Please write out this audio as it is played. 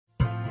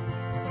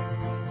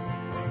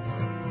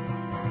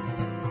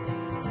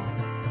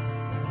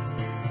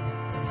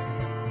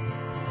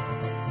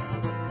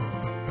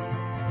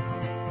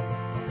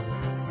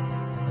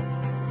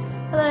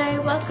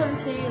welcome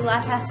to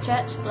Lighthouse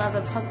Church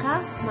Beloved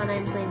Podcast. My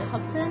name's Lena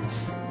Hobson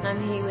and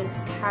I'm here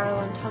with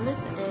Carolyn Thomas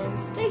and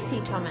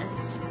Stacey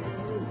Thomas.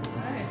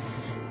 Hi.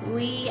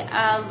 We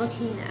are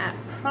looking at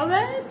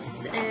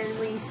Proverbs, and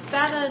we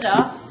started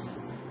off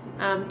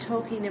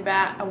talking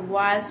about a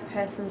wise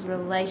person's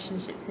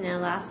relationships in our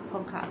last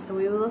podcast. So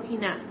we were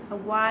looking at a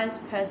wise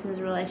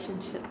person's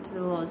relationship to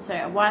the Lord. So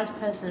a wise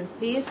person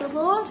fears the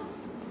Lord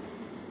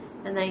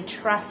and they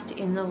trust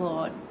in the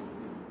Lord.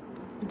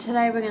 And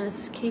today we're going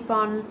to keep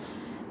on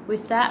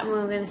with that, and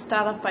we're going to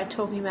start off by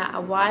talking about a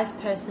wise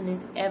person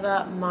is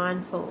ever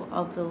mindful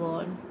of the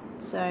Lord.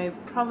 So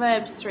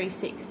Proverbs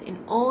 3:6, in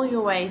all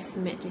your ways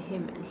submit to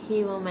him and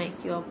he will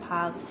make your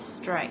paths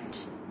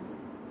straight.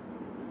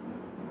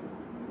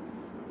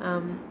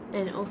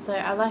 And also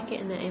I like it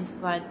in the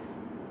Amplified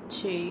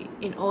too,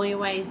 in all your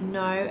ways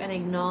know and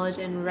acknowledge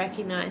and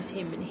recognize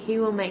him and he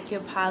will make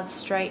your paths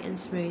straight and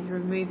smooth,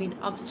 removing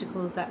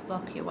obstacles that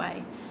block your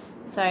way.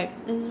 So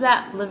this is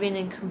about living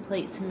in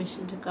complete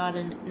submission to God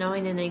and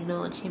knowing and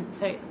acknowledge him.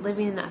 So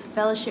living in that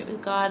fellowship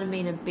with God and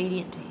being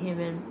obedient to him.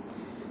 And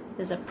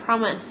there's a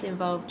promise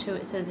involved too.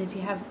 It says if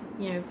you have,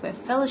 if we're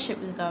fellowship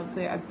with God, if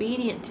we're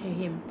obedient to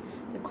him,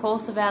 the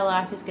course of our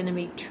life is going to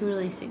be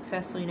truly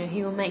successful.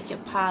 He will make your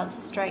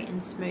paths straight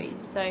and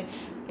smooth. So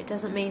it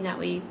doesn't mean that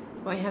we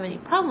won't have any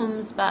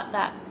problems, but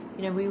that,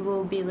 we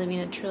will be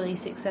living a truly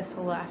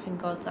successful life in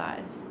God's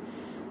eyes.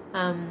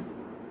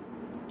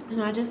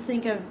 And I just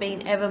think of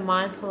being ever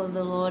mindful of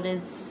the Lord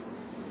is,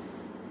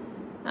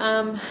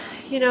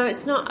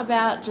 it's not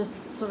about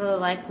just sort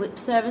of like lip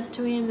service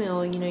to him,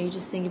 or, you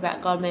just think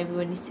about God maybe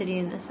when you're sitting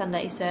in a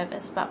Sunday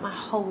service, but my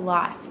whole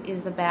life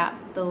is about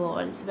the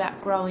Lord. It's about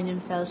growing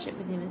in fellowship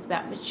with him. It's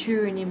about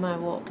maturing in my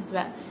walk. It's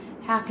about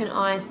how can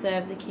I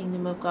serve the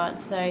kingdom of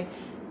God. So,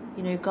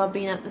 God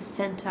being at the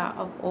center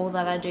of all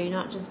that I do,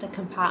 not just a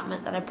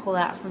compartment that I pull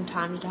out from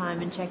time to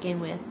time and check in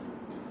with.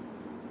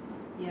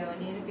 Yeah,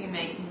 we need to be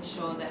making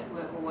sure that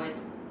we're always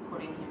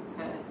putting him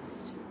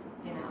first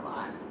in our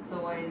lives.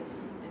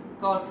 It's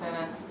God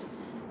first.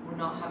 We're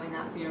not having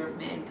that fear of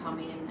man come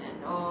in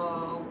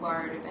and,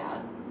 worried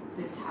about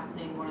this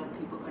happening. What are the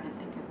people going to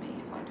think of me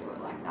if I do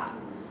it like that?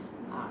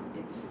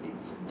 It's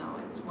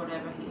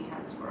whatever he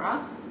has for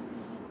us.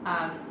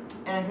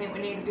 And I think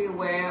we need to be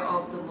aware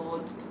of the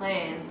Lord's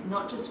plans,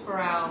 not just for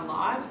our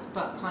lives,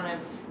 but kind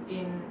of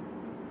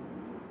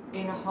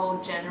in a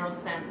whole general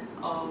sense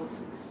of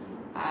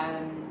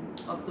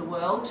the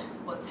world,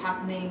 what's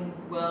happening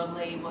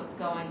worldly, what's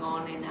going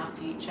on in our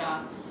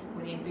future.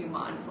 We need to be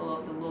mindful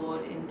of the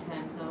Lord in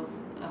terms of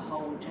a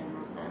whole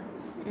general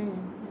sense. Mm.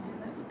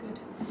 Yeah, that's good.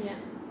 Yeah.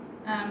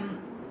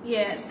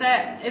 It's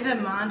that ever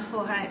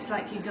mindful, hey, it's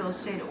like you girls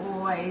said,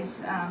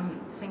 always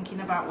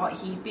thinking about what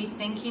he'd be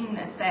thinking.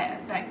 It's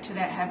that back to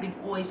that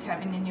always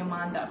having in your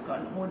mind that I've got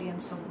an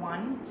audience of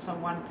one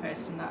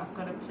person that I've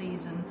got to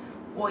please, and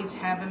always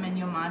have him in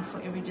your mind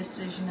for every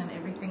decision and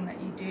everything that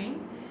you're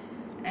doing.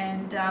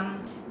 And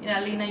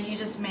Lena, you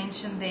just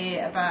mentioned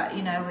there about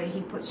where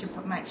he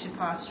makes your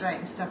path straight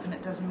and stuff, and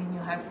it doesn't mean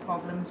you'll have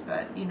problems,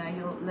 but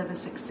you'll live a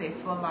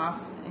successful life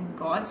in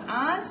God's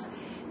eyes.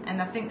 And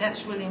I think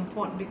that's really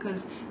important,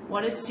 because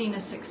what is seen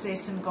as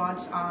success in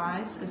God's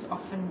eyes is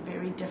often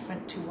very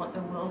different to what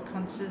the world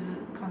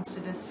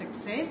considers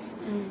success.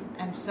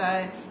 And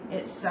so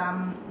it's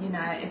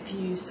if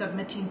you're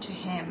submitting to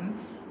him,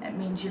 it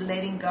means you're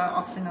letting go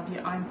often of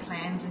your own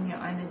plans and your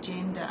own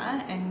agenda,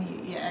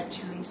 and you're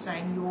actually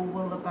saying your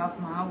will above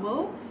my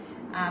will.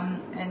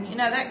 And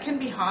that can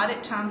be hard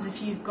at times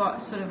if you've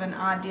got sort of an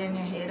idea in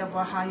your head of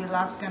how your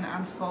life's going to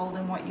unfold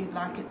and what you'd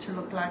like it to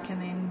look like,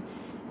 and then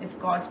if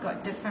God's got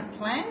a different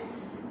plan,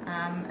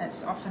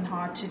 it's often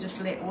hard to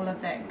just let all of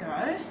that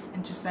go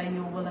and to say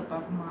your will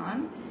above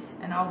mine.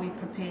 And are we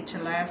prepared to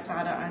lay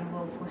aside our own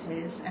will for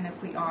his? And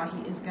if we are,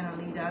 he is going to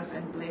lead us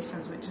and bless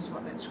us, which is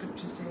what that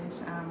scripture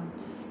says.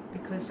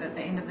 Because at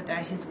the end of the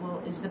day, his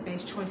will is the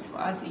best choice for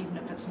us, even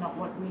if it's not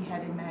what we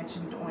had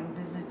imagined or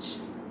envisaged.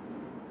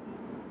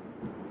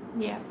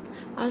 Yeah,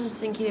 I was just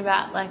thinking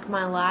about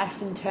my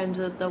life in terms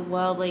of the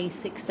worldly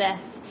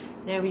success.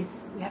 We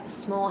have a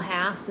small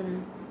house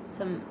and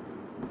some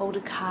older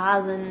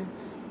cars, and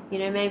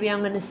maybe I'm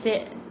going to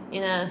sit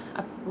in a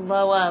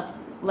lower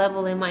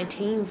level in my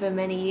team for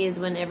many years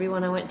when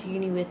everyone I went to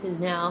uni with is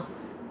now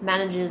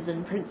managers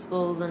and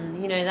principals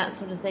and that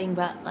sort of thing.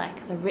 But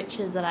the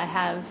riches that I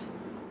have,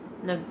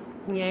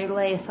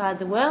 lay aside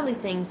the worldly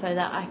things so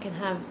that I can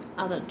have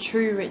other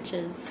true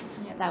riches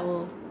that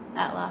will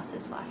outlast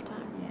this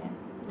lifetime. Yeah,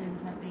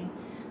 definitely.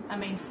 I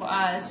mean, for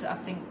us, I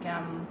think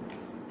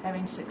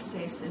having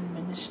success in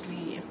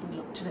ministry, if we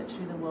looked at it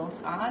through the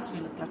world's eyes, we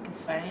look like a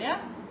failure.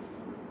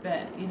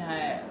 But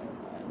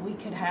we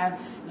could have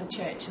the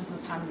churches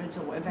with hundreds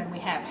or whatever, and we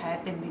have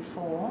had them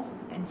before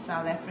in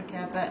South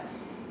Africa, but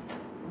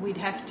we'd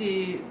have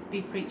to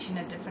be preaching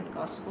a different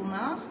gospel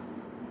now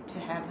to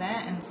have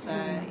that. And so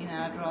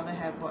I'd rather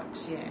have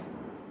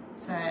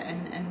so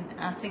and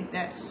I think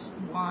that's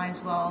why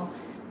as well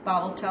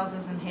Bible tells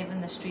us in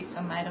heaven the streets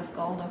are made of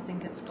gold. I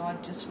think it's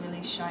God just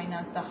really showing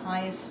us the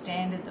highest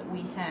standard that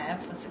we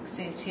have for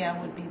success here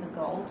would be the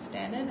gold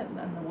standard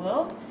in the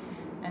world,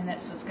 and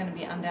that's what's going to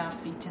be under our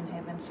feet in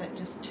heaven. So it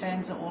just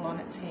turns it all on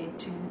its head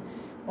to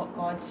what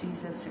God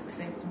sees as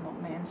success and what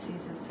man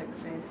sees as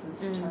success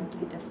is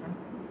totally different.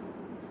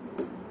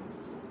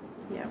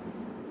 Yeah.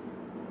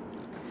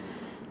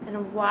 And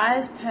a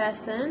wise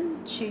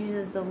person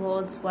chooses the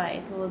Lord's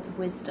way, the Lord's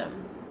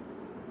wisdom.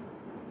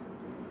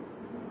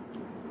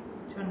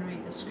 Do you want to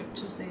read the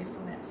scriptures there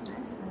for that,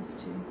 Stace? Those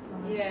two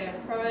comments. Yeah,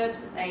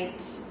 Proverbs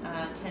 8,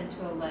 10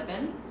 to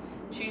 11.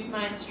 Choose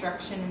my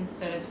instruction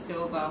instead of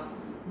silver,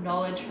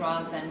 knowledge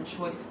rather than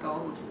choice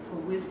gold, for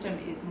wisdom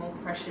is more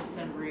precious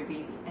than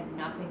rubies, and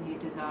nothing you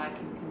desire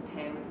can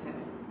compare with her.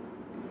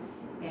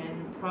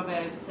 In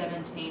Proverbs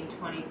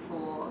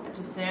 17:24, a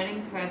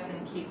discerning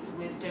person keeps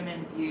wisdom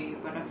in view,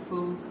 but a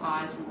fool's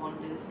eyes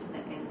wanders to the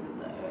ends of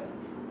the earth.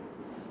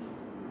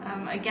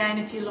 Again,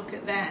 if you look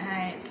at that,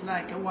 hey, it's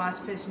like a wise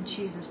person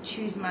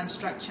choose my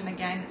instruction.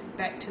 Again, it's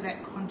back to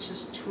that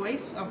conscious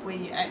choice of where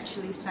you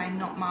actually say,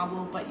 not my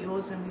will but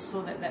yours, and we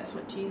saw that that's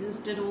what Jesus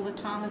did all the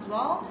time as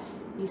well.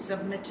 He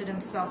submitted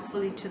himself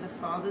fully to the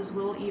Father's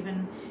will,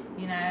 even,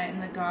 you know,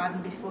 in the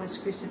garden before his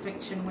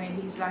crucifixion, where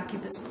he's like,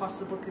 if it's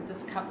possible, could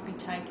this cup be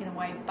taken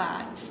away,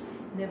 but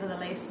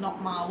nevertheless,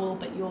 not my will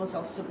but yours,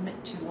 I'll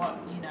submit to what,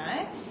 you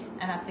know.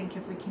 And I think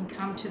if we can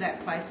come to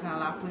that place in our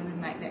life where we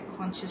make that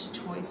conscious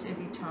choice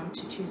every time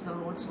to choose the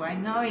Lord's way,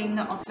 knowing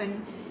that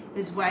often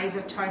his ways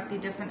are totally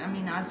different. I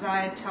mean,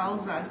 Isaiah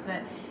tells us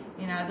that,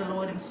 you know, the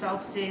Lord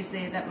himself says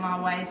there that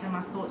my ways and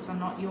my thoughts are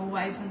not your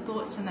ways and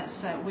thoughts, and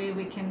it's where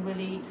we can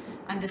really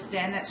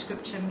understand that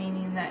scripture,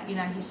 meaning that, you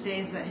know, he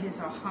says that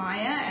his are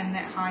higher, and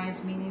that higher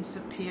is meaning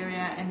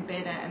superior and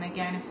better. And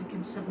again, if we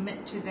can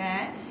submit to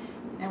that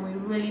and we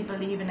really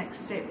believe and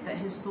accept that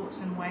his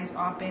thoughts and ways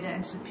are better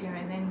and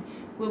superior, then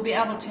we'll be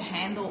able to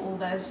handle all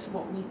those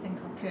what we think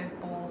are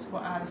curveballs for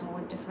us or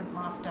a different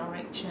life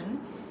direction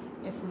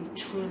if we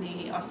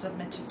truly are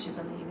submitted to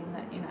believing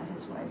that, you know,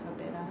 his ways are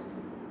better.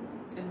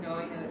 And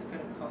knowing that it's going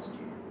to cost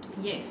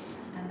you. Yes,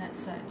 and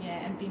that's it,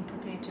 yeah, and being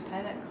prepared to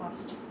pay that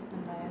cost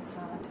and lay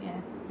aside,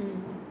 yeah.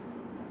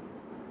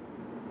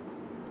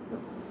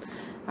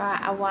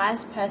 Alright, a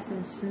wise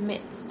person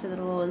submits to the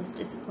Lord's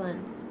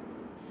discipline.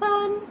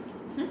 Fun!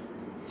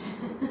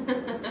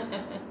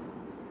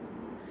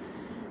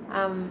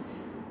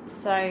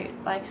 So,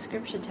 like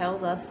scripture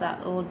tells us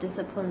that the Lord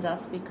disciplines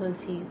us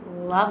because he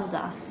loves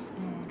us,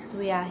 because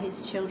we are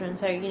his children.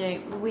 So, you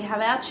know, we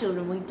have our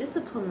children, we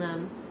discipline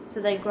them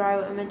so they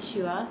grow and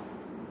mature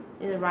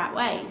in the right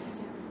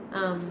ways.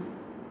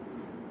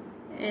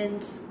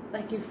 And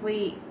like if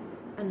we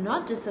are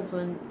not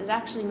disciplined, it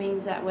actually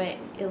means that we're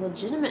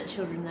illegitimate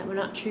children, that we're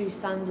not true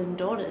sons and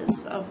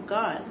daughters of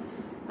God.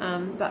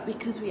 But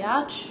because we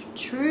are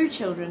true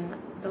children,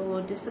 the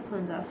Lord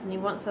disciplines us, and he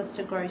wants us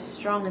to grow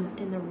strong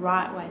in the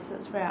right way. So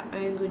it's for our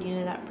own good. You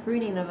know, that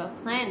pruning of a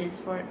plant is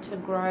for it to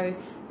grow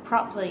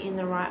properly in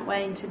the right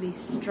way and to be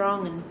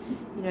strong, and,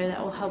 you know,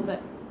 that will help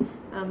it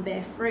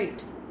bear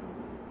fruit.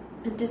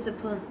 And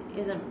discipline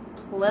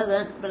isn't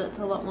pleasant, but it's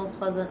a lot more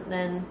pleasant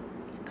than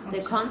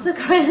the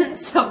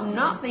consequence of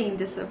not being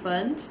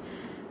disciplined,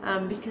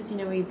 because, you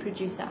know, we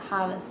produce that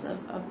harvest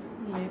of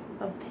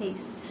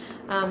peace.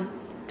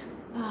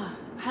 I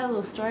had a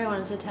little story I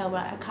wanted to tell,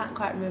 but I can't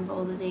quite remember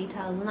all the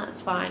details, and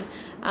that's fine.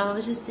 I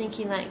was just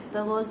thinking, like,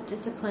 the Lord's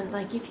discipline,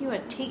 like, if you are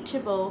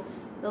teachable,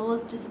 the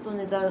Lord's discipline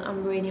is,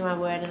 I'm reading my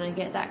word and I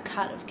get that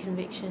cut of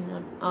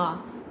conviction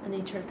on, I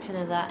need to repent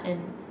of that,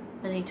 and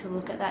I need to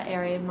look at that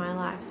area of my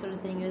life, sort of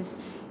thing. As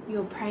you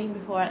were praying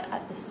before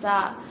at the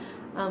start,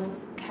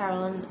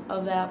 Carolyn,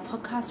 of our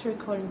podcast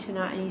recording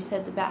tonight, and you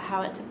said about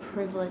how it's a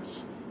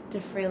privilege to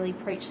freely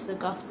preach the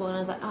gospel, and I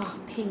was like, oh,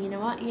 Ping, you know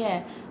what,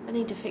 yeah, I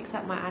need to fix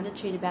up my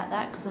attitude about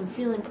that, because I'm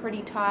feeling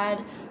pretty tired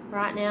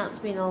right now. It's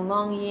been a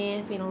long year,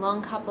 it's been a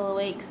long couple of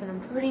weeks, and I'm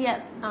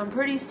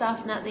pretty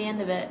stuffed at the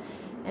end of it,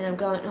 and I'm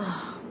going,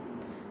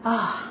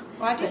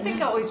 Why do you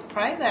think I always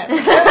pray that?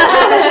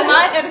 That's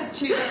my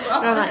attitude as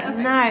well. And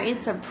I'm like, no,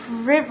 it's a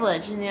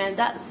privilege, and, you know,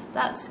 that's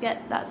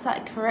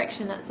that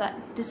correction, that's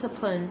that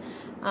discipline,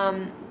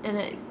 and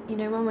it, you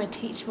know, when we're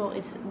teachable,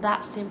 it's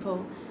that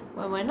simple.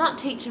 When we're not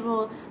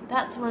teachable,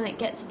 that's when it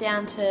gets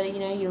down to, you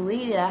know, your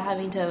leader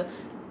having to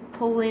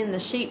pull in the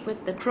sheep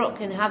with the crook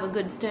and have a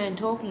good stern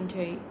talking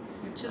to.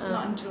 Which is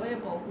not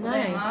enjoyable for no.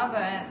 them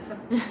either. It's a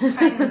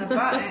pain in the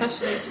butt,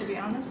 actually, to be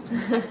honest. We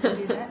have to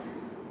do that.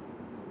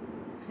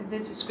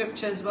 There's a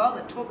scripture as well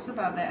that talks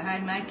about that. Hey,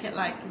 make it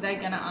like they're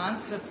going to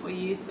answer for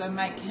you, so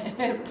make it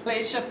a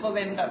pleasure for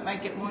them. Don't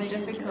make it more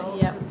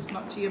difficult. Yep. It's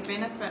not to your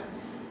benefit.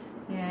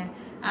 Yeah.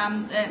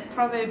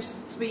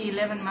 Proverbs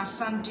 3:11, my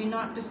son, do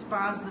not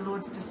despise the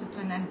Lord's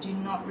discipline and do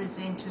not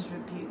resent his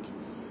rebuke.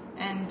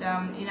 And,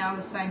 you know, I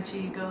was saying to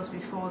you girls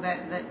before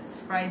that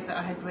phrase that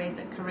I had read,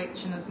 that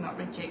correction is not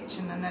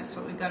rejection, and that's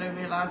what we've got to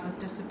realise with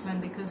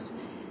discipline, because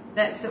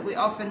that's that we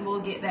often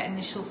will get that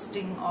initial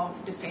sting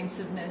of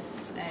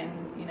defensiveness and,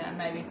 you know,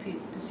 maybe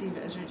perceive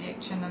it as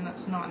rejection, and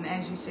it's not. And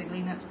as you said,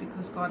 Lena, it's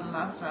because God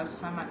loves us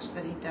so much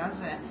that he does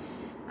it.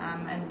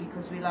 And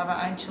because we love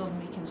our own children,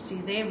 we can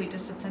see there we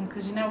discipline,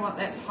 because you know what,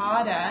 that's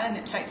harder and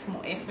it takes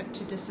more effort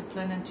to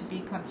discipline and to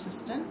be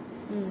consistent.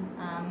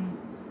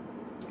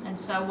 And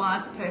so a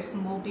wise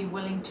person will be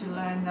willing to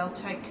learn. They'll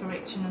take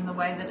correction in the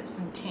way that it's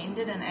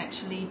intended and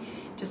actually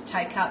just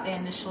take out their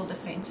initial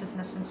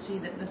defensiveness and see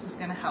that this is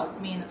going to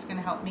help me and it's going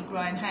to help me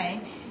grow. And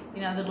hey,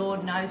 you know, the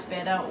Lord knows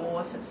better,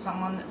 or if it's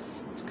someone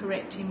that's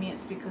correcting me,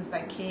 it's because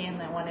they care and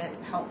they want to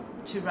help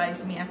to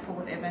raise me up or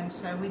whatever. And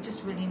so we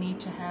just really need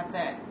to have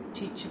that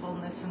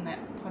teachableness and that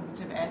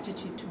positive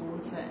attitude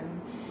towards it.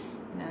 And,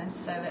 you know,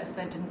 so that if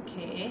they didn't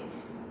care,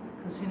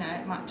 because, you know,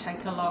 it might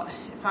take a lot.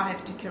 If I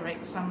have to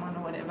correct someone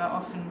or whatever,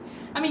 often,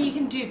 I mean, you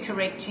can do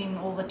correcting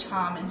all the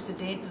time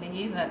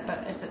incidentally,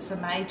 but if it's a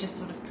major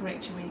sort of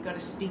correction where you've got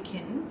to speak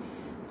in,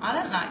 I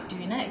don't like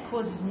doing it. It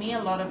causes me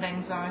a lot of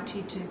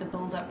anxiety to the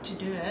build up to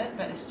do it,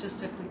 but it's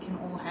just if we can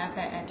all have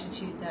that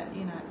attitude that,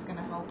 you know, it's going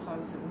to help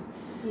us. And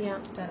Yeah.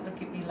 don't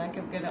look at me like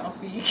I'm going to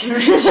offer you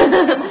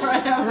corrections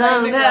tomorrow.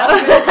 Oh, no.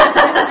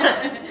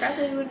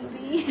 Probably wouldn't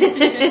be.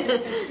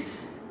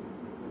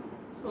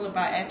 It's all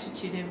about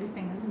attitude,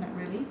 everything, isn't it,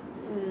 really?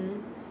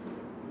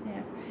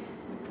 Yeah.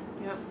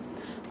 Yep.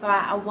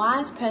 Right, a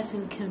wise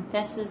person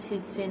confesses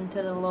his sin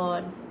to the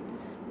Lord.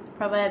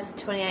 Proverbs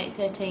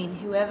 28:13.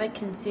 Whoever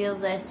conceals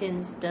their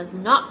sins does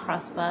not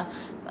prosper,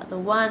 but the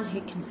one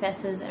who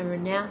confesses and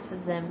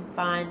renounces them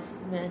finds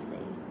mercy.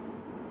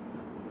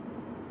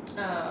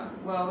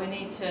 Well, we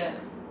need to,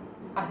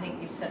 I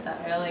think you've said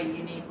that earlier,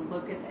 you need to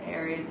look at the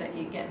areas that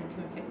you're getting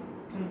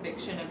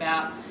conviction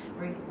about.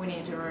 We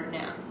need to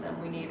renounce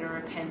them, we need to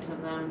repent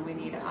of them, we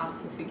need to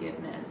ask for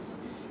forgiveness,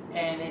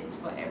 and it's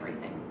for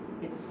everything.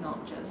 It's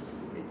not just,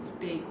 it's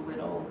big,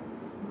 little,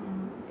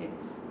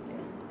 it's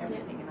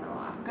everything in our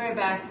life. Go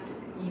back to,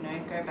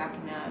 go back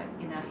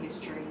in our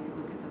history,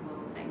 look at the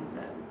little things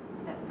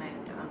that may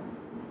have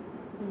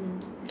done.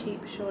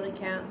 Keep short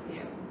accounts.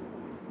 Yeah.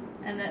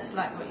 And that's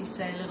like what you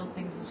say, little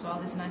things as well.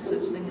 There's no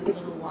such thing as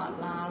little white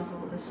lies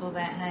or this or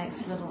that. Hey,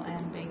 it's little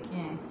and big,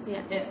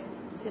 Yeah. Yes.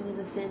 Sin is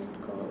a sin,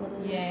 call it what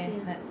it is. Yeah,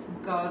 that's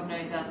God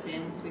knows our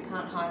sins. We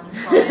can't hide them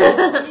from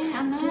Him. yeah,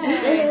 I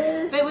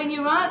know. But when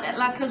you write that,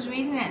 like I was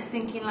reading that,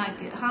 thinking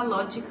like, how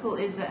logical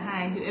is it?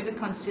 Hey, whoever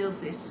conceals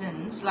their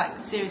sins,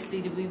 like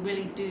seriously, do we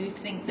really do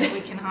think that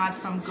we can hide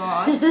from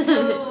God?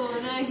 Oh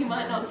no, He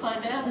might not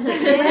find out.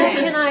 Where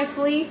can I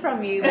flee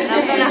from you? When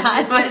I'm going to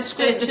hide my That's the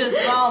scripture as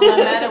well. No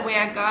matter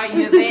where I go,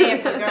 you're there.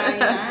 If I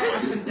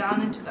go, up and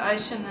down into the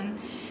ocean,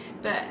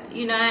 but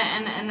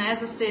and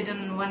as I said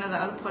in one of the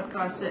other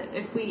podcasts, that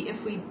if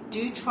we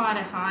do try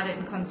to hide it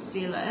and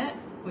conceal it,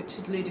 which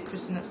is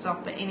ludicrous in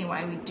itself, but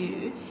anyway,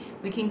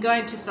 we can go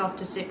into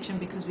self-deception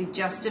because we're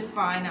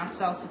justifying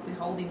ourselves if we're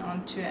holding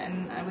on to it,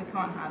 and we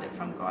can't hide it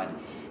from God.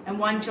 And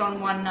 1 John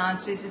 1:9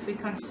 says, if we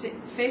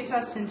confess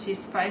our sins,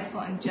 He's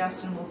faithful and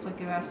just and will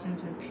forgive our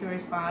sins and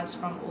purify us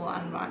from all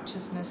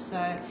unrighteousness.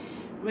 So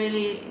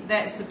really,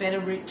 that's the better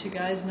route to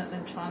go, isn't it,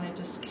 than trying to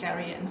just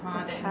carry it and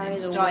hide it and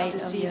then start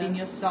deceiving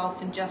yourself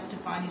and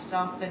justifying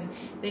yourself, and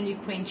then you're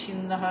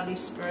quenching the Holy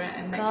Spirit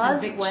and that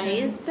God's conviction.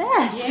 way is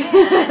best.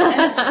 Yeah,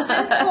 and it's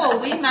simple.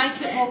 We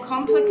make it more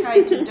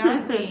complicated,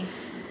 don't we?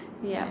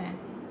 Yeah.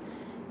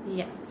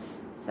 Yes.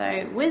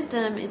 So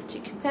wisdom is to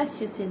confess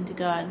your sin to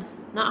God,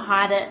 not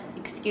hide it,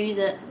 excuse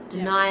it,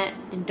 deny it,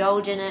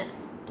 indulge in it,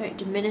 don't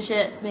diminish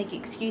it, make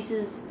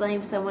excuses,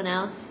 blame someone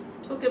else.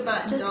 Talk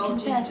about Just indulging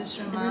confess just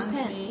and reminds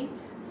repent. me.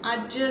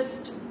 I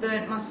just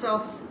burnt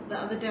myself the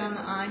other day on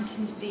the eye, you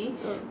can see.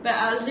 Oh.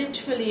 But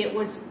it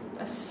was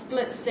a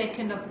split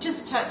second of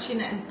just touching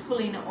it and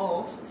pulling it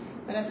off.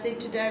 But I said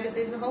to David,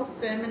 there's a whole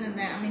sermon in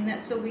that. I mean,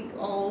 that's a week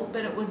old,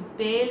 but it was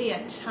barely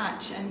a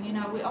touch. And,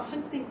 we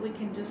often think we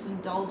can just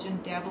indulge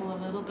and dabble a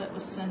little bit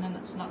with sin and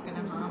it's not going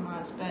to harm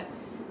us. But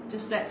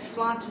just that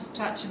slightest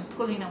touch and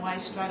pulling away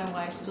straight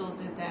away still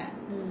did that.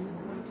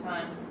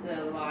 Sometimes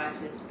the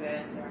lightest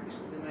burns are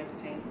actually the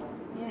most painful.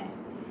 Yeah.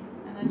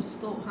 And I just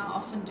thought, how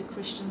often do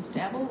Christians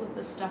dabble with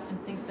this stuff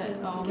and think that, we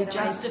Get away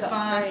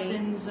justify our scot-free.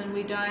 sins and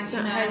we don't, It's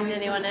not hurting we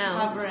anyone sort of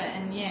else. cover it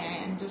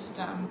and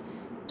just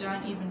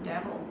don't even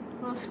dabble.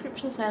 Well,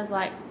 Scripture says,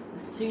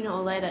 sooner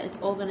or later, it's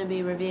all going to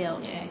be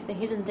revealed. Yeah. The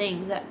hidden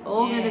things are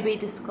all going to Yeah. be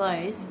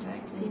disclosed.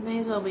 Exactly. So you may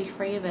as well be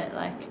free of it.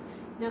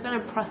 You're not going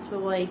to prosper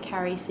while you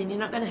carry sin. You're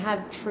not going to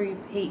have true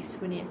peace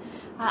when you...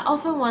 I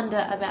often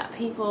wonder about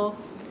people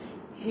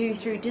who,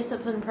 through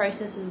discipline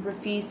processes,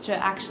 refuse to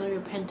actually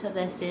repent of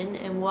their sin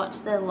and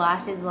what their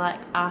life is like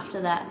after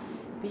that,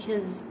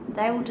 because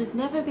they will just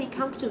never be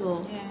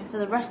comfortable for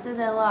the rest of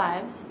their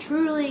lives,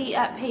 truly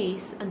at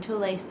peace until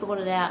they sort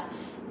it out.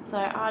 So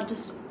I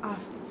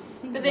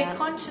think But their about it.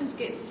 conscience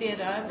gets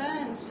seared over,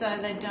 and so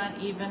they don't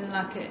even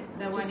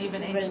they won't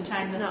even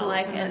entertain it's the not thoughts.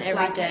 like and an it's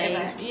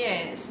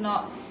everyday- it's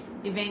not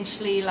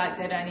eventually, like,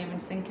 they don't even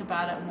think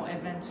about it and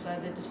whatever, and so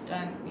they just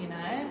don't, you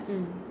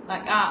know.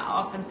 Like, I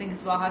often think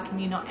as well, how can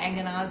you not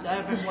agonize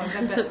over it and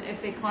whatever, but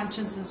if their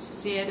conscience is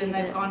seared and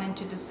they've gone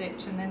into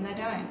deception, then they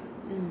don't.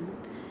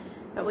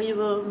 But we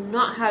will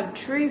not have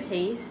true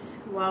peace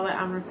while we're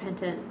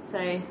unrepentant.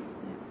 So,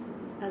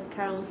 as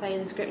Carol was saying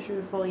in the scripture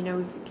before, you know,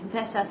 we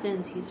confess our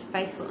sins, He's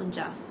faithful and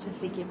just to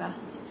forgive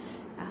us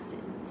our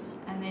sins.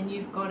 And then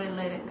you've got to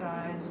let it go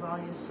as well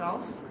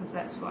yourself, because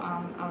that's what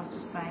I was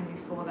just saying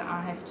before, that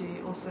I have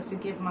to also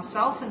forgive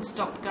myself and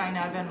stop going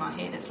over in my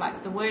head. It's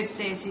like the word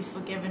says He's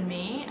forgiven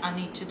me. I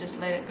need to just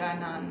let it go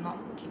now and not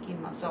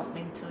kicking myself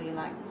mentally,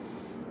 like,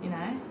 you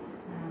know.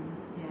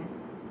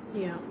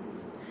 Yeah.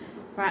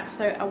 Right,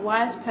 so a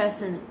wise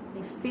person,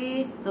 they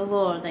fear the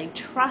Lord, they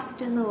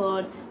trust in the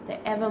Lord, they're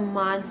ever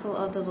mindful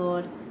of the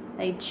Lord,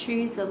 they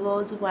choose the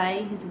Lord's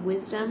way, His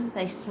wisdom,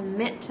 they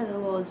submit to the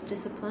Lord's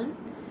discipline,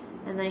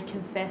 and they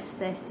confess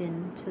their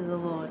sin to the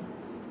Lord.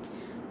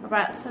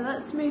 Alright, so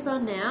let's move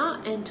on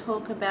now and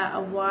talk about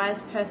a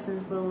wise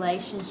person's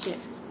relationship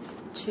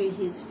to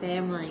his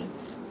family.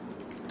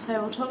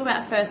 So we'll talk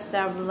about first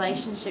our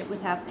relationship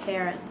with our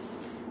parents.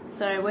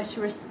 So we're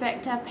to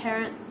respect our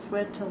parents,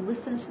 we're to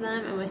listen to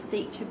them, and we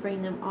seek to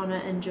bring them honour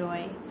and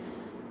joy.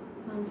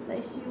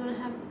 Stacey, you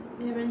have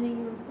anything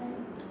you want to say?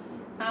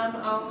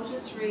 I'll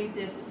just read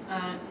this.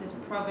 It says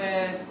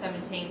Proverbs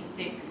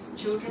 17:6.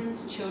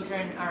 Children's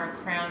children are a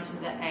crown to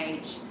the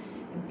age,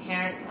 and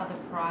parents are the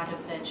pride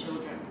of their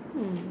children.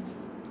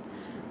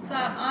 So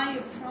are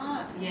you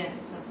proud? Yes,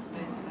 I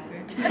suppose so.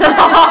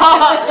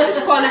 She's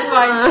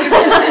qualified too.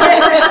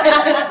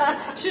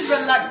 She's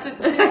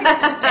reluctant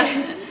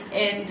too.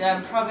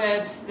 And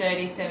Proverbs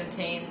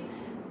 30:17,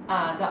 the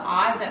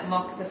eye that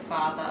mocks a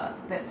father,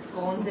 that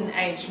scorns an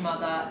aged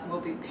mother,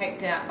 will be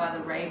pecked out by the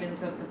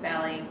ravens of the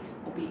valley,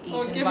 will be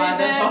eaten by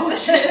the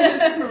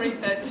vultures.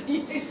 Read that to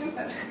you.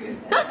 That's good.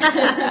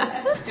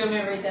 Do you want me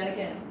to read that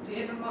again? Do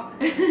you ever mock?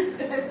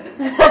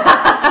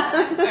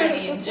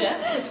 Only in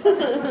jest,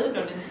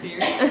 not in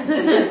serious.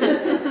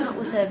 Not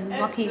with a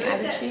mocking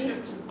attitude.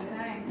 That's scriptures,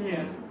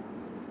 yeah.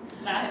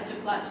 And I have to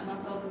apply it to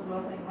myself as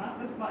well, then, right?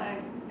 With my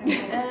own.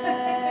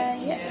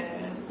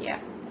 Yes. Yeah.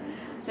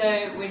 So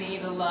we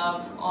need to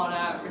love,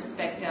 honour,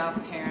 respect our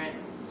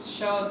parents,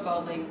 show a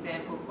godly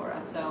example for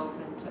ourselves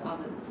and to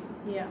others.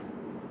 Yeah.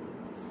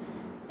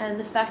 And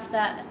the fact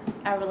that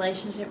our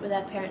relationship with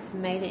our parents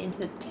made it into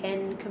the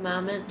 10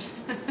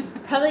 Commandments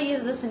probably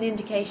gives us an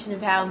indication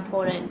of how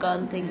important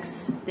God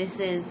thinks this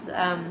is.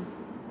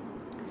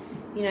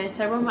 You know,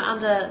 so when we're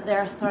under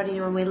their authority,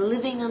 when we're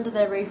living under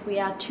their roof, we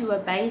are to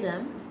obey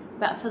them.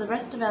 But for the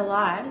rest of our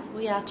lives,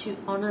 we are to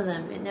honour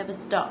them. It never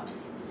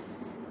stops.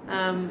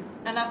 And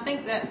I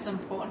think that's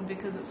important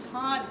because it's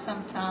hard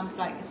sometimes,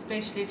 like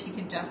especially if you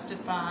can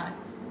justify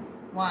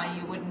why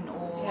you wouldn't,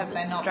 or if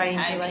they're not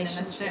behaving in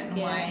a certain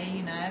way,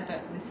 you know,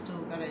 but we still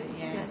got to,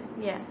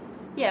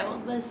 Yeah, well,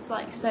 there's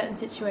like certain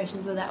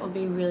situations where that would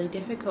be really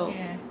difficult.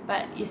 Yeah.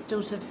 But you're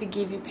still to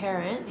forgive your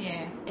parents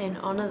and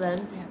honour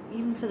them,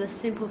 even for the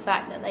simple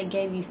fact that they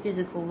gave you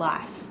physical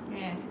life.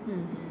 Yeah.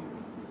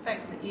 The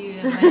fact that you,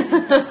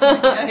 amazing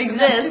person,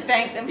 exist to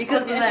thank them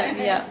because of them.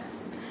 Yeah.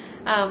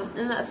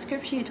 And that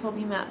scripture you're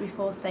talking about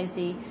before,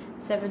 Stacey,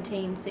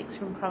 17:6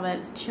 from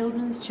Proverbs,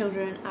 children's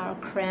children are a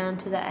crown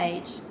to the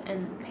aged,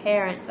 and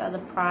parents are the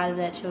pride of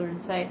their children.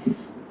 So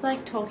it's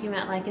like talking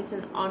about like it's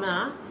an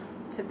honour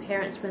for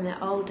parents when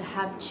they're old to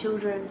have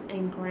children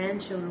and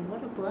grandchildren.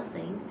 What a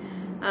blessing.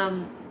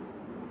 And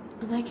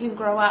they can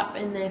grow up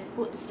in their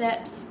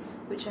footsteps,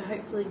 which are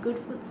hopefully good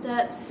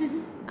footsteps.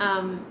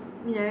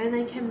 You know, and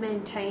they can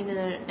maintain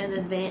and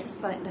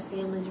advance like the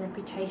family's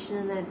reputation,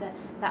 and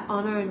that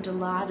honour and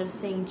delight of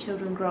seeing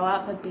children grow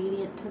up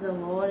obedient to the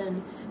Lord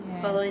and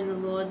following the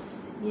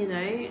Lord's, you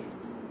know,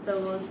 the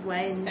Lord's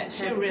way and that's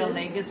your real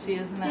legacy,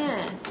 isn't it?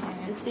 Yeah.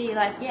 To see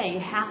like, your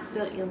house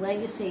built, your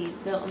legacy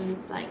built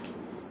on like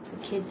the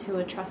kids who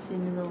are trusting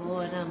in the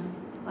Lord.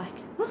 I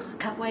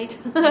can't wait.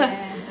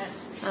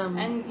 That's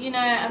and you know,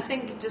 I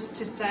think just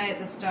to say at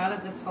the start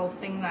of this whole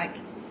thing, like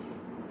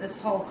this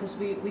whole, because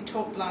we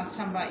talked last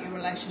time about your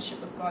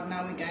relationship with God,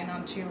 now we're going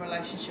on to your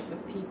relationship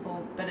with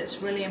people, but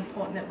it's really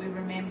important that we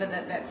remember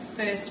that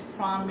first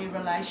primary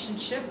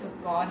relationship with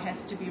God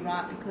has to be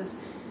right, because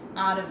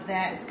out of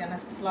that is going to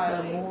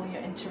flow all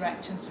your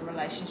interactions and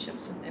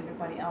relationships with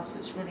everybody else. So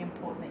it's really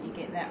important that you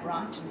get that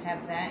right and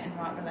have that in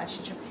right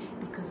relationship,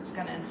 because it's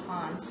going to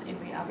enhance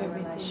every other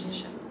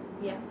relationship.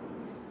 Yeah.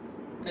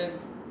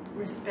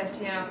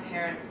 Respecting our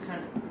parents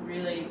kind of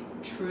really,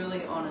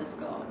 truly honours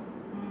God.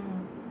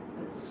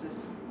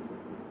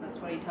 That's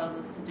what He tells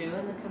us to do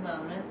in the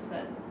commandments.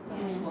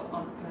 That's what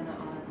I'm going to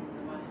honour Him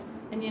the most.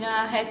 And you know,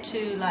 I had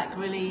to like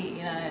really,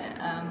 you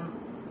know,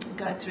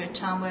 go through a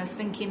time where I was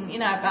thinking, you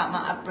know, about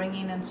my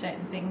upbringing and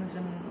certain things,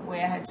 and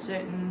where I had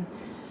certain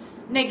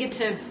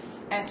negative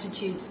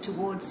attitudes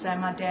towards, say,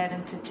 my dad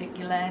in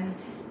particular,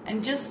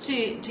 and just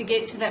to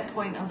get to that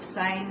point of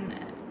saying,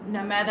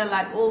 no matter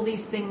like all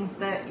these things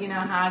that, you know,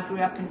 how I grew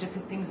up and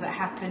different things that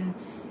happen,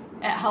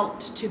 it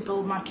helped to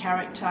build my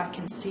character. I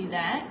can see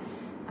that.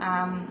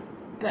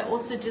 but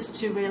also just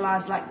to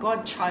realize, like,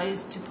 God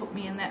chose to put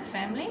me in that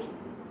family.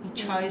 He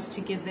chose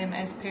to give them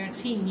as parents.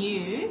 He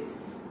knew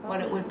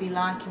what it would be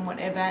like and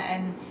whatever,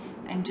 and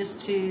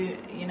just to,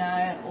 you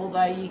know,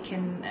 although you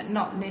can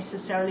not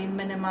necessarily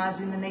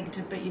minimizing the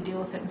negative, but you deal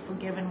with it and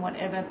forgive and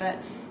whatever, but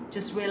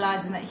just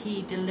realizing that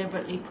He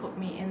deliberately put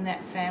me in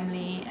that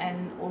family,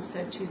 and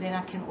also to then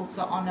I can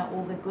also honor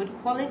all the good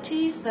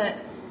qualities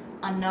that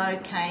I know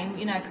came,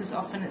 you know, because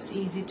often it's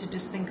easy to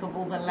just think of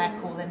all the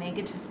lack or the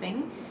negative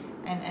thing,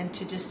 and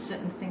to just sit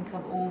and think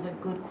of all the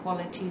good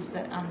qualities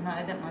that I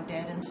know that my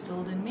dad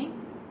instilled in me.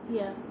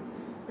 Yeah.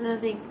 And I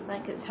think,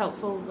 like, it's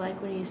helpful, like,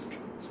 when you're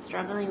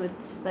struggling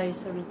with those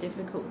sort of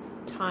difficult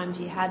times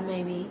you had,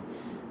 maybe,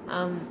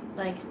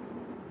 like,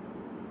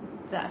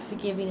 that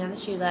forgiving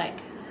attitude,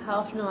 like, how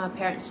often are our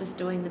parents just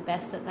doing the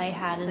best that they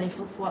had, and if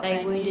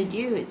they wounded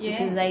you, it's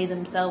because they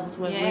themselves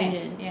were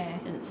wounded,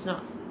 and it's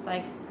not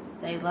like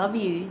they love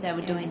you, they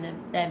were doing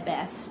their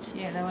best.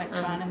 Yeah, they weren't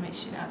trying to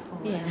mess you up or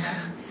whatever.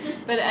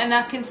 But, and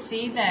I can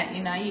see that,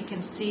 you know, you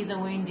can see the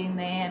wounding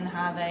there, and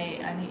how they,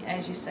 and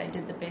as you say,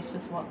 did the best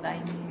with what they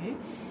knew.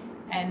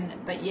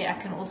 But yeah,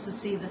 I can also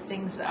see the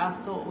things that I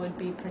thought would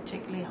be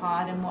particularly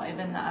hard and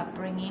whatever in the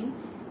upbringing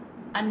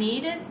I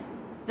needed.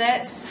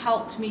 That's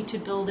helped me to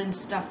build in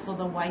stuff for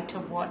the weight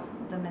of what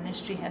the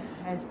ministry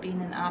has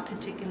been in our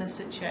particular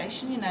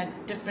situation. You know,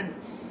 different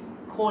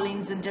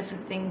callings and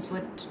different things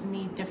would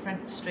need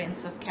different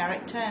strengths of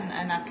character,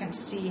 and I can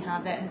see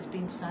how that has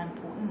been so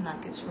important.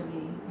 Like, it's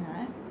really, you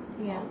know,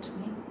 helped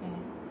me.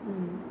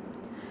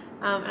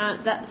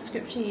 That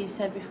scripture you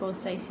said before,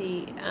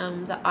 Stacey,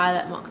 the eye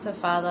that mocks her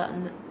father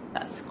and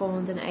that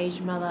scorns an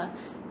aged mother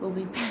will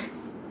be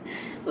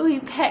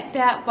pecked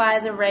out by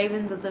the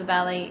ravens of the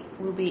valley,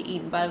 will be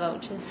eaten by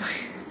vultures.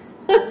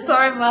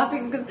 Sorry, I'm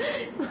laughing because,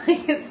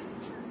 like, it's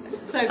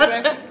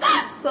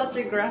such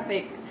a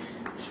graphic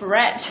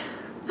threat.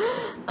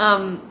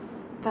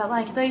 But,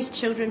 like, those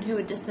children who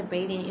are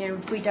disobedient, you know,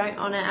 if we don't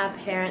honour our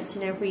parents,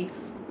 you know, if we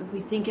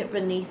think it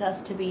beneath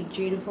us to be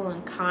dutiful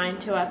and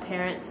kind to our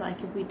parents,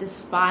 like, if we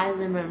despise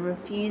them and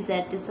refuse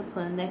their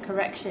discipline, their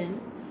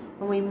correction,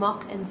 when we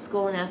mock and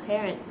scorn our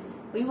parents,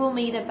 we will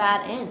meet a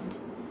bad end.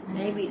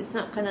 Maybe it's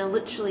not going to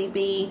literally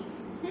be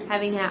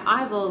having our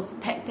eyeballs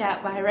pecked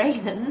out by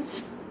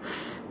ravens,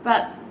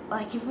 but,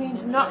 like, if we're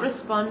not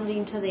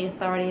responding to the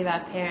authority of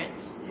our parents,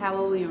 how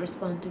will we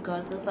respond to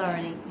God's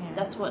authority?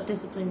 That's what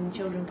disciplining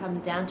children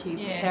comes down to,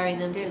 preparing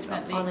them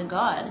to honour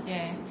God.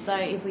 So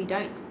if we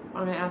don't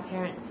honour our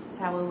parents,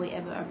 how will we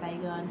ever obey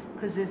God?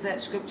 Because there's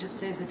that scripture that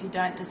says, if you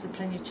don't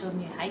discipline your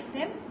children, you hate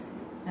them.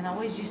 And I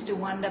always used to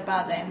wonder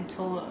about that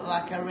until,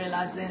 like, I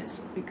realised then it's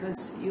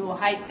because you'll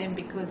hate them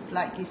because,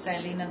 like you say,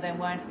 Lena, they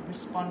won't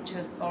respond to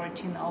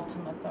authority, and the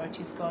ultimate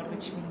authority is God,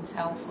 which means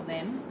hell for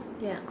them.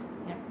 Yeah.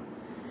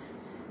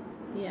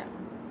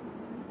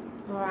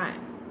 All right.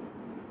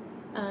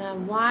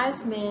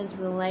 Wise man's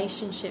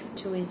relationship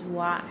to his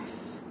wife.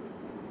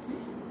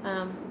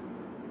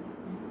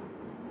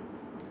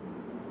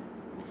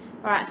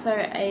 Alright, so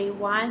a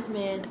wise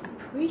man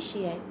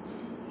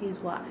appreciates his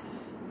wife.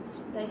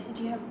 Stacey,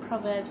 do you have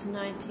Proverbs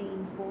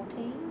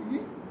 19:14?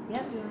 Yep, you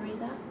want to read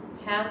that?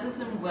 Houses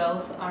and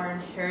wealth are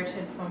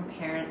inherited from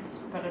parents,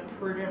 but a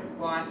prudent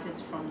wife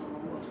is from the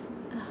Lord.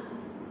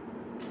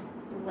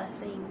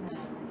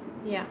 Blessings.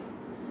 Yeah.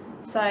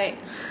 So, I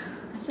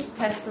just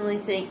personally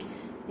think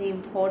the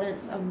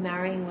importance of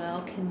marrying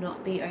well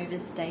cannot be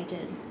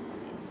overstated.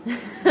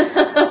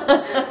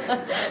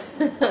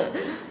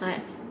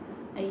 Like,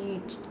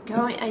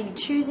 are you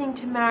choosing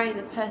to marry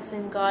the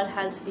person God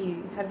has for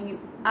you? Have you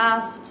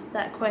asked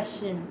that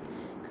question?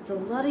 Because a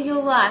lot of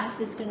your life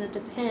is going to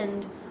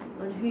depend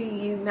on who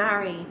you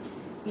marry.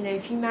 You know,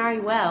 if you marry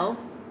well,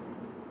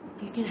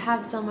 you can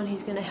have someone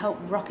who's going to help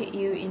rocket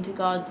you into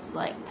God's,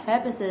 like,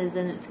 purposes,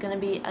 and it's going to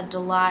be a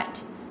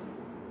delight.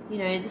 You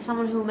know,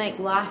 someone who will make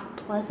life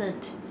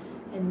pleasant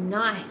and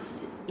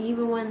nice,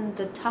 even when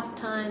the tough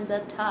times are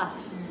tough.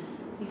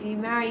 If you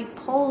marry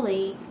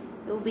poorly,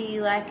 it will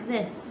be like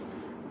this.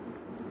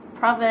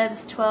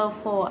 Proverbs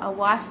 12:4, a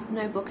wife of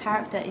noble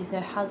character is her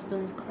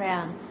husband's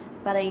crown,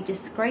 but a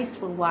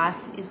disgraceful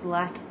wife is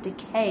like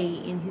decay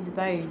in his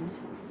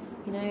bones.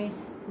 You know,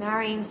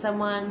 marrying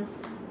someone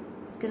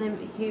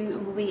who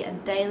will be a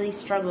daily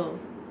struggle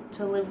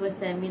to live with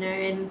them, you know,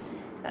 and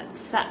that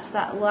saps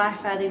that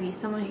life out of you.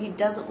 Someone who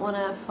doesn't want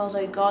to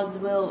follow God's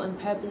will and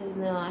purposes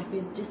in their life,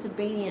 who's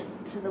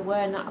disobedient to the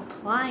word, not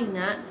applying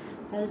that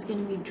is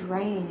going to be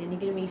draining, and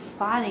you're going to be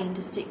fighting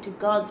to stick to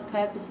God's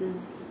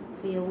purposes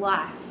for your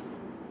life,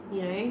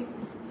 you know,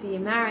 for your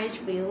marriage,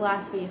 for your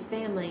life, for your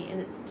family, and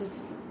it's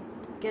just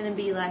going to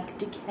be like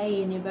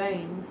decay in your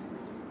bones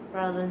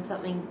rather than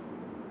something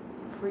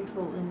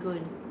fruitful and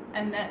good.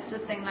 And that's the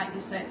thing, like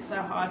you say, it's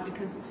so hard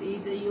because it's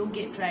easy. You'll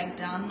get dragged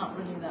down, not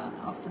really that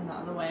often the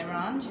other way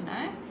around, you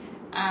know.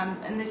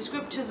 And the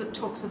scriptures, it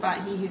talks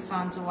about he who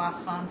finds a wife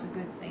finds a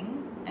good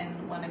thing.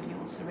 And one of you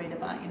also read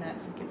about, you know,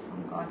 it's a gift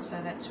from God,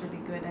 so that's really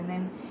good. And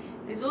then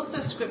there's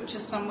also scripture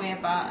somewhere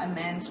about a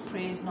man's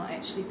prayers not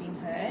actually being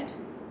heard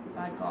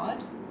by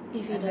God.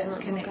 If he and that's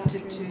doesn't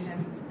connected to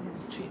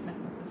his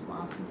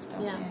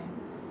stuff. Yeah.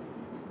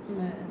 So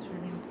it's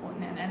really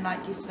important. And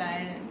like you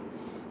say,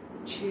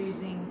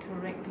 choosing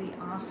correctly,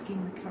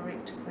 asking the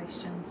correct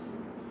questions,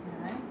 you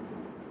know.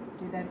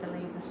 Do they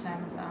believe the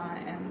same as I?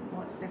 And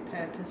what's their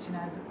purpose? You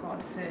know, is it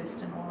God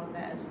first? And all of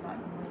that is like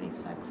really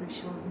so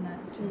crucial, isn't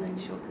it? To make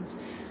sure, because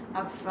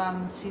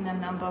I've seen a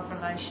number of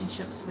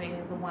relationships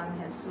where the one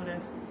has sort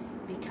of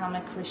become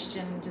a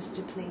Christian just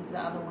to please the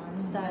other one.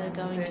 Started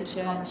going to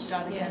church.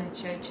 Started going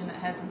to church, and it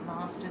hasn't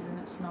lasted, and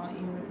it's not.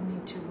 You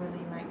need to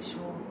really make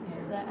sure.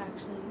 That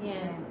actually,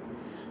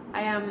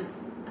 I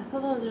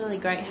thought that was really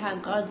great how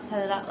God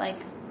set it up.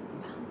 Like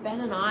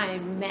Ben and I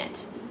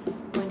met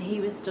when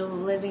he was still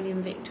living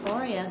in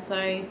Victoria,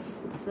 so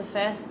for the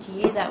first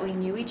year that we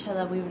knew each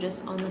other, we were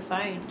just on the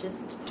phone,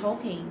 just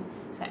talking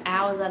for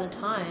hours at a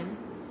time.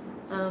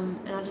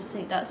 And I just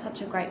think that's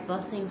such a great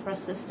blessing for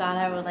us to start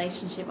our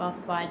relationship off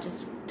by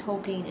just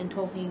talking and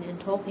talking and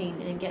talking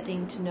and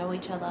getting to know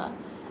each other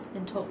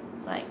and talk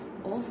like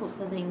all sorts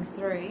of things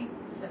through.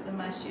 Is that the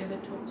most you ever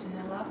talked in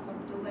your life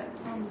up till that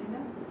time,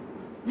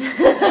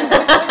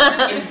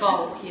 In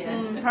bulk,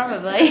 yes.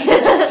 Probably.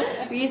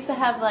 We used to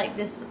have like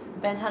this.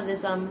 Ben had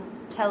this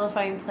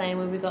telephone plan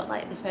where we got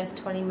like the first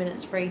 20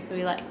 minutes free, so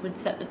we like would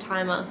set the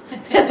timer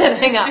and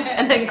then hang up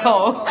and then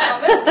call.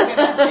 That's a good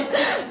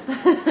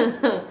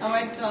idea.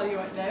 I won't tell you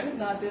what David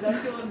and I did. I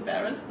feel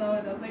embarrassed now,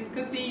 I don't think,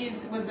 because he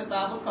was at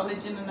Bible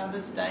college in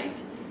another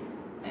state,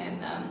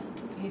 and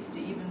used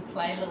to even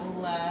play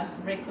little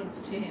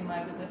records to him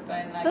over the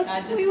phone. Like,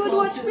 I just we would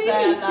want watch to movies say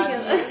I love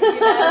together. you. You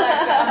know,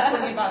 like, I'm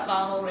talking about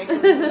vinyl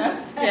records in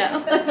those days. Yeah.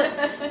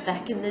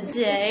 Back in the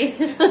day.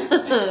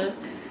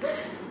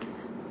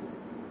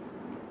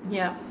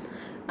 Yeah.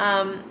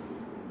 And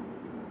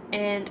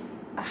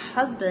a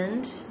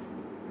husband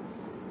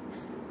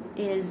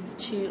is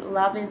to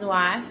love his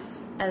wife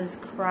as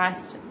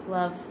Christ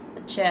loved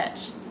the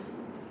church,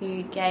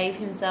 who gave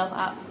himself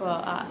up for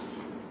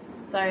us.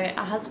 So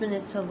a husband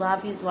is to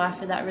love his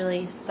wife with that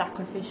really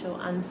sacrificial,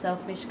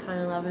 unselfish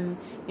kind of love, and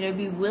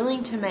be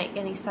willing to make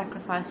any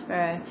sacrifice for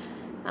her.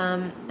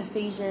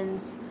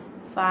 Ephesians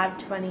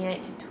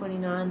 5:28 to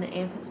 29, the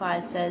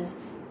Amplified says,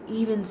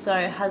 "Even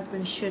so,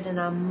 husbands should and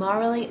are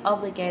morally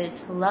obligated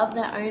to love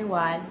their own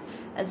wives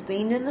as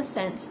being in a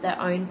sense their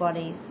own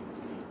bodies.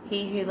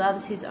 He who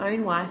loves his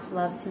own wife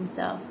loves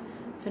himself.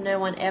 For no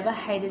one ever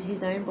hated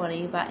his own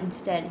body, but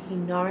instead he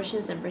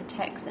nourishes and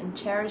protects and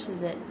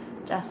cherishes it,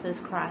 just as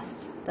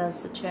Christ does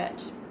the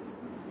church."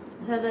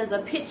 So there's a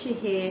picture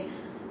here.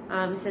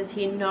 It says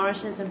he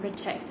nourishes and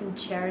protects and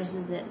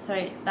cherishes it.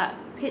 So that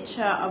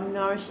picture of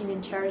nourishing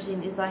and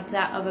cherishing is like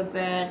that of a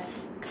bird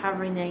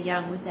covering their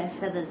young with their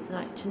feathers,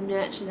 like to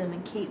nurture them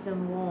and keep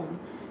them warm.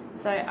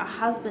 So a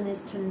husband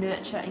is to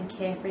nurture and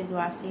care for his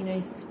wife.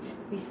 So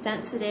be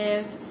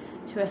sensitive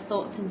to her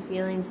thoughts and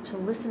feelings, to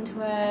listen to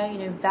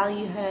her,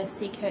 value her,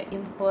 seek her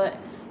input,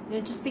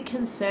 just be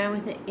concerned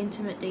with the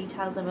intimate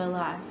details of her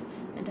life,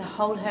 and to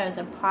hold her as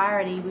a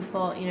priority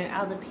before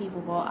other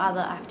people or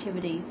other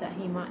activities that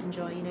he might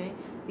enjoy.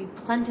 Be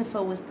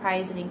plentiful with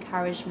praise and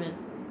encouragement.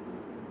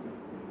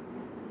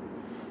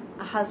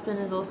 A husband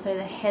is also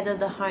the head of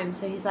the home,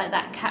 so he's like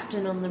that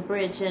captain on the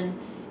bridge, and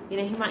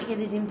he might get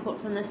his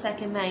input from the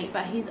second mate,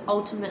 but he's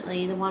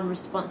ultimately the one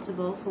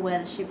responsible for where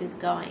the ship is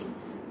going.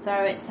 So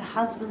it's the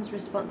husband's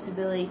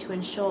responsibility to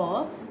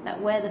ensure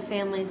that where the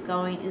family is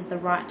going is the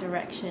right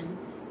direction.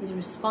 He's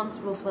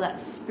responsible for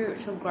that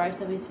spiritual growth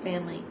of his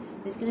family.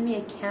 He's going to be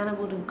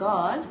accountable to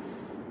God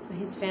for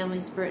his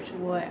family's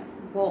spiritual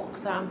walk.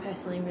 So I'm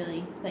personally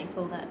really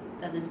thankful that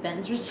is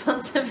Ben's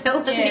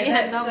responsibility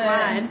and not mine.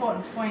 That's an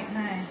important point,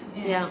 hey?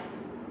 Yeah.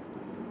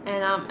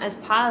 And as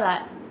part of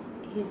that,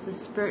 he's the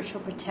spiritual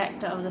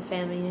protector of the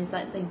family. He's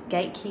like the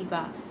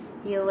gatekeeper.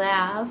 He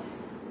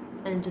allows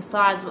and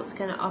decides what's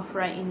going to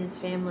operate in his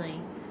family.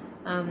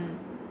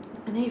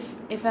 And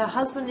if a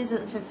husband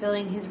isn't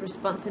fulfilling his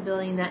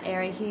responsibility in that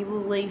area, he will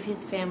leave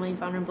his family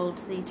vulnerable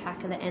to the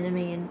attack of the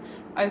enemy and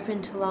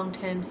open to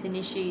long-term sin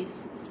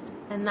issues.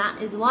 And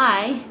that is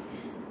why,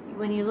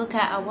 when you look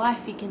at a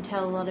wife, you can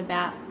tell a lot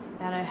about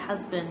her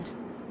husband.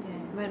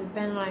 Yeah. When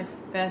Ben and I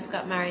first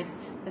got married,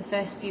 the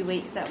first few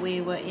weeks that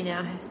we were in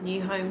our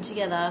new home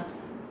together,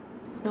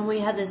 and we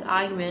had this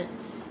argument,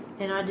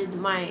 and I did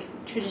my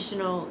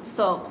traditional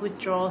sulk,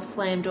 withdraw,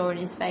 slam door in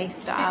his face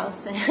style,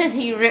 and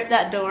he ripped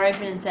that door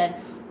open and said,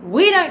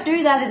 "We don't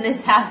do that in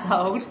this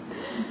household."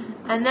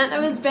 And then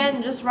there was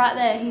Ben just right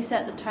there. He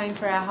set the tone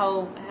for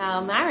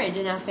our marriage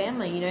and our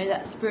family.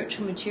 That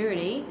spiritual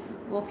maturity,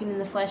 walking in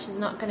the flesh, is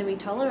not going to be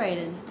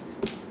tolerated.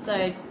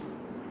 So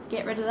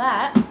get rid of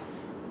that.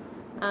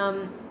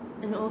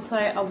 And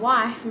also a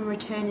wife in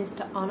return is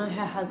to honour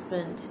her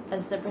husband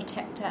as the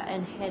protector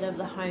and head of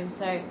the home.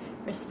 So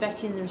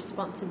respecting the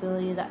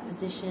responsibility of that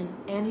position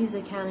and his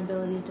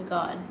accountability to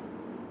God.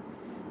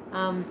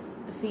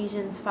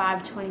 Ephesians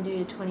 5:22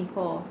 to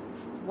 24.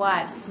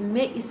 Wives,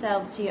 submit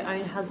yourselves to your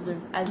own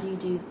husbands as you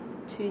do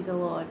to the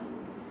Lord.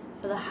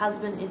 For the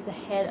husband is the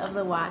head of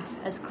the wife,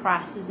 as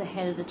Christ is the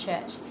head of the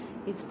church,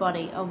 its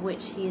body, of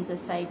which he is a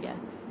saviour.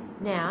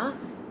 Now,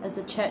 As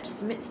the church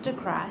submits to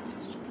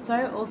Christ,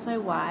 so also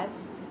wives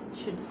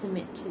should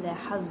submit to their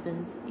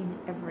husbands in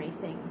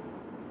everything.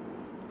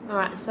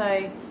 Alright,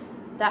 so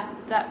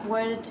that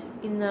word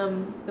in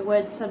the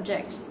word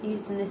subject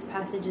used in this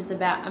passage is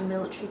about a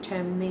military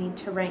term meaning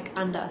to rank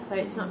under. So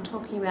it's not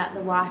talking about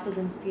the wife as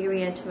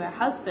inferior to her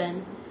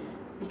husband,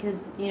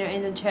 because, you know,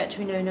 in the church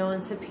we know no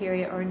one's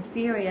superior or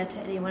inferior to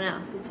anyone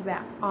else. It's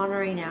about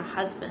honouring our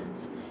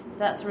husbands. So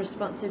that's a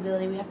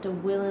responsibility we have to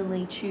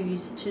willingly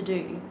choose to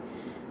do,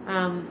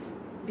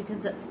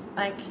 because it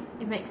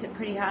makes it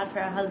pretty hard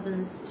for our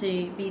husbands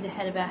to be the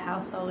head of our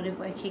household if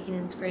we're kicking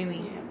and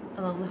screaming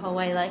along the whole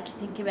way. Like, you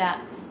think about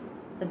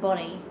the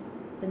body,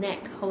 the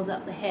neck holds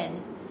up the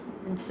head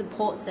and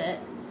supports it.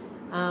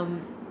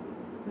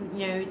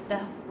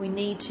 We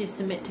need to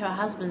submit to our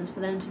husbands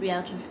for them to be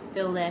able to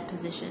fulfill their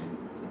position.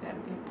 So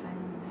don't be a pain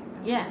in the neck.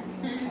 Yeah.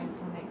 Be a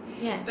painful neck.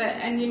 Yeah.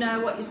 And you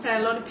know what you say,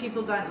 a lot of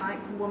people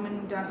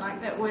women don't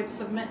like that word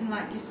submit, and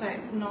like you say,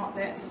 it's not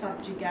that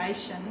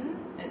subjugation.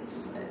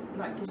 It's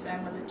like you say,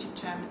 a military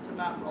term. It's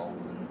about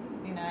roles and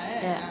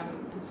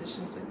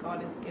positions that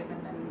God has given,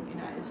 and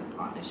it's a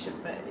partnership.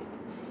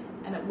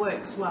 And it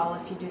works well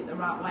if you do it the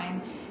right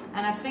way.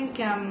 And I think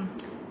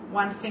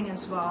one thing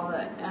as well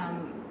that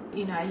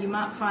you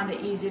might find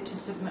it easier to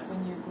submit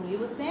when you agree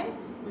with them,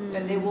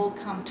 but there will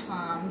come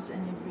times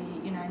in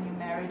in your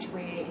marriage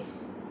where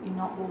you're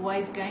not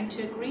always going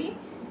to agree,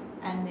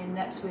 and then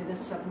that's where the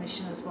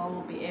submission as well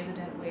will be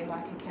evident. Where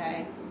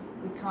okay,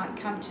 we can't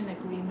come to an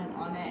agreement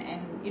on it,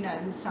 and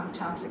there's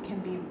sometimes it can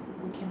be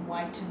we can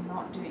wait and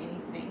not do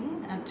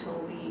anything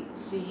until we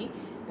see.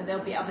 But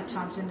there'll be other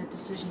times when a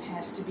decision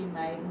has to be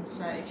made, and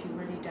so if you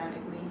really don't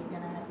agree, you're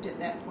going to have to at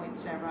that point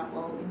say, right,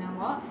 well, you know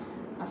what,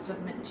 I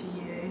submit to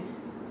you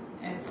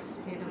as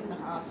head of the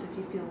house if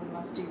you feel we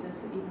must do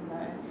this, even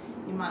though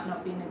you might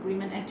not be in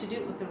agreement, and to do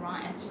it with the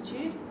right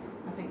attitude.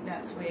 I think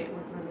that's where it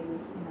would really,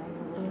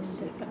 you'll really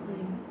see.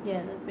 Definitely.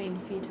 Yeah, there's been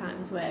a few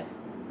times where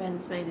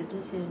Ben's made a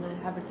decision I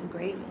haven't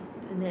agreed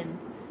with, and then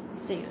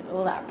you see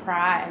all that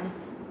pride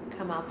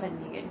come up, and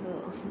you go,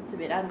 oh, it's a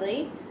bit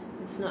ugly.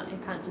 It's not, you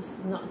can't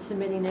just not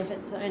submitting if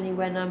it's only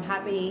when I'm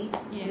happy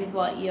with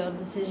what your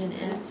decision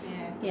is.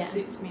 It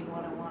suits me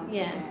what I want.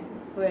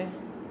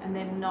 And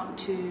then not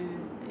to,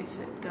 if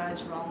it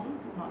goes wrong,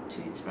 not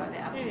to throw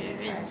that up in their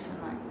face and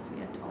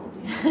see, I told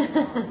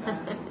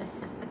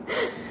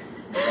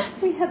you.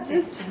 We had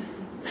this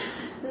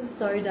is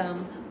so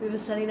dumb. We were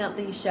setting up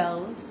these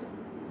shelves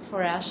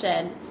for our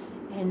shed,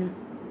 and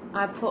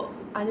I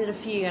did a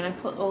few, and I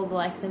put all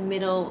the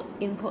middle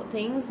input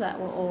things that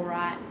were all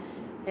right,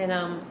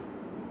 and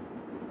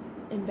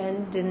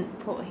Ben didn't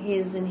put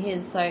his in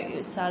his, so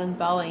it started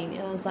bowing.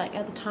 And I was like,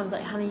 at the time, I was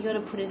like, honey, you got to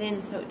put it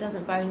in so it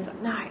doesn't bow. And he's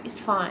like, no, it's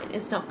fine.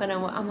 It's not going to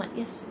work. I'm like,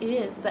 yes, it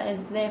is. That is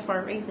there for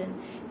a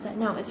reason. He's like,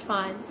 no, it's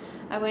fine.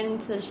 I went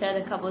into the shed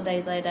a couple of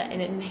days later,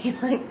 and it made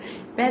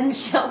Ben's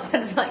shelf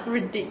had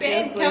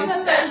ridiculously. Ben, come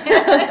along.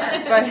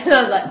 And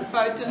I was like,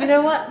 photo. You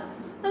know what?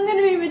 I'm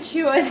going to be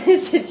mature in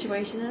this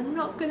situation. I'm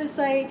not going to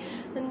say,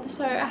 and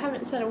so I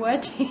haven't said a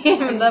word to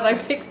him, and then I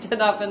fixed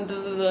it up and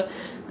I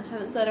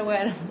haven't said a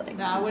word. I was like,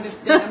 no, I would have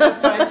sent him a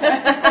photo.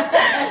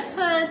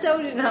 I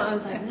told him that. I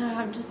was like, no,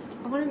 I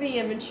want to be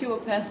a mature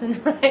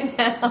person right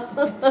now.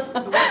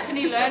 What can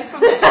he learn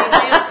from it?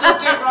 He'll still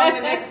do it wrong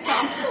the next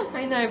time.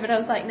 I know, but I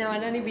was like, no,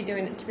 I'd only be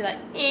doing it to be like,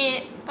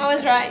 I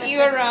was right, you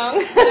were wrong.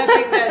 I don't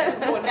think that's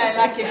important. No,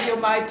 like if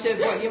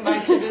what your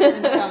motive is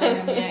in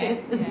telling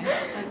him,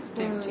 that's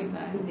tempting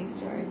though. Funny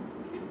story.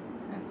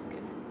 That's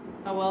good.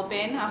 Oh well,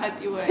 Ben, I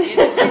hope you were editing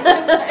this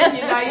and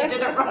you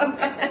did it wrong.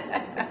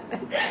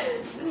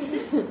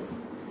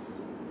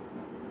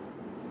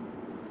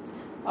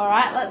 All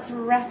right, let's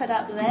wrap it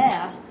up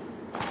there.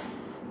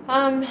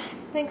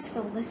 Thanks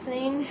for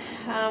listening.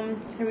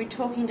 So we're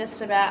talking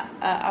just about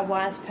a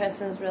wise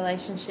person's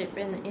relationship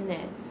in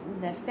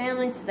their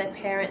families, to their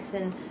parents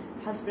and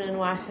husband and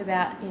wife,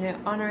 about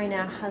honouring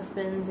our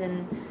husbands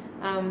and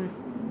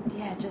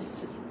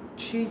just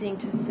choosing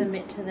to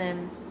submit to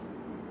them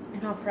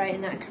and operate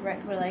in that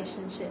correct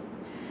relationship.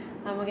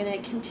 We're going to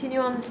continue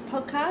on this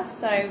podcast,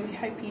 so we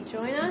hope you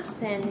join us.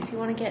 And if you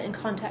want to get in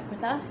contact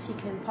with us, you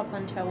can pop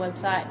onto our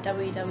website,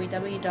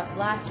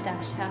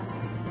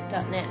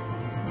 www.life-house.net.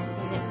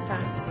 See you next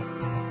time.